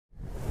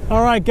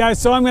All right, guys,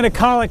 so I'm gonna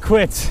call it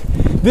quits.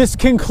 This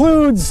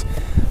concludes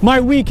my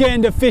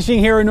weekend of fishing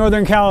here in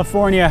Northern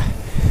California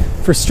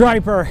for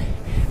striper,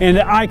 and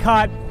I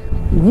caught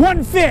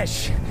one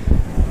fish.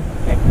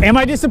 Am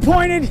I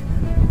disappointed?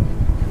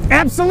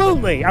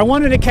 Absolutely. I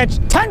wanted to catch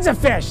tons of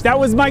fish. That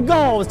was my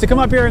goal, was to come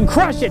up here and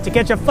crush it, to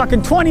catch a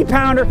fucking 20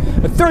 pounder,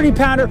 a 30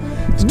 pounder,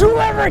 to do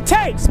whatever it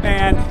takes,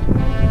 man.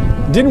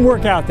 Didn't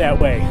work out that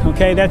way,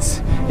 okay?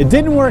 It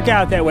didn't work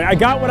out that way. I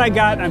got what I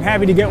got. I'm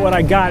happy to get what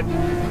I got.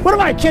 What am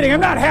I kidding?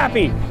 I'm not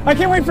happy. I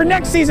can't wait for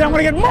next season. I'm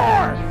gonna get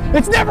more.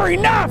 It's never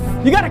enough.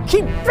 You gotta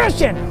keep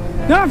fishing.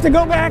 Now I have to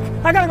go back.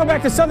 I gotta go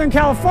back to Southern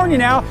California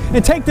now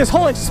and take this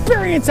whole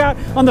experience out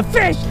on the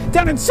fish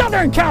down in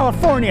Southern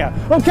California,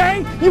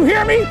 okay? You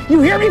hear me?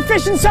 You hear me,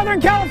 fish in Southern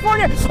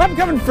California? I'm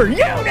coming for you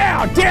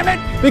now, damn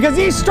it! Because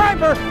these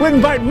striper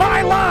wouldn't bite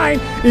my line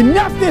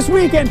enough this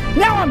weekend.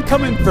 Now I'm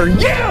coming for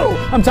you!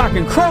 I'm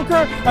talking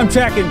croaker, I'm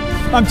talking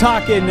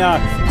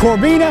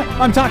corvina,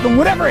 I'm talking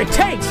whatever it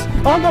takes.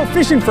 I'll go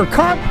fishing for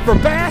carp, for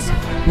bass,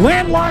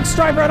 landlocked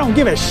striper, I don't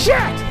give a shit!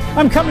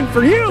 I'm coming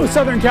for you,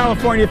 Southern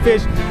California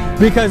fish,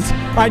 because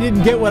I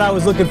didn't get what I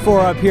was looking for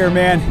up here,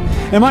 man.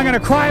 Am I gonna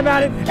cry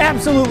about it?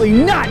 Absolutely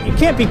not. You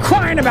can't be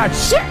crying about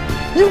shit.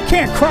 You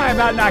can't cry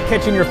about not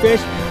catching your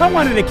fish. I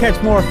wanted to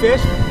catch more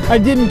fish. I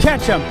didn't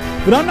catch them,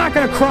 but I'm not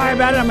gonna cry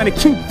about it. I'm gonna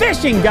keep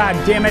fishing, God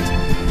damn it.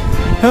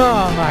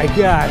 Oh my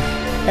God.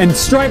 And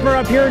striper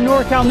up here in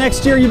NorCal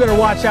next year, you better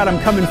watch out, I'm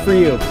coming for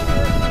you.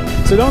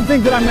 So don't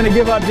think that I'm gonna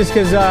give up just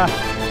because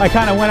I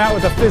kind of went out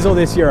with a fizzle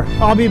this year.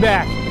 I'll be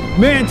back.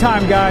 Man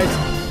time, guys.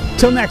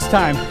 Till next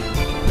time.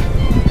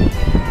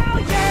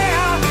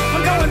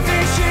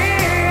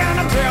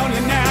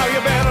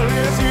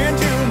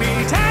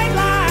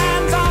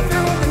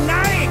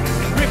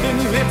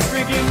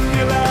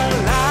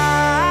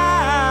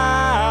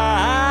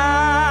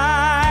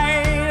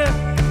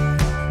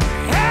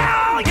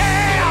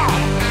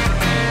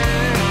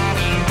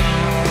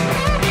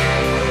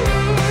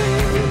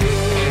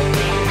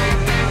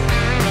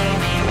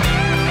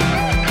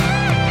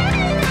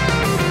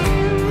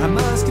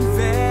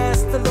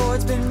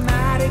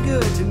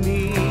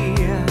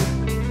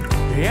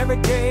 Every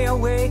day I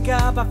wake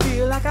up, I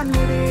feel like I'm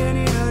living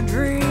in a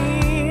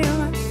dream.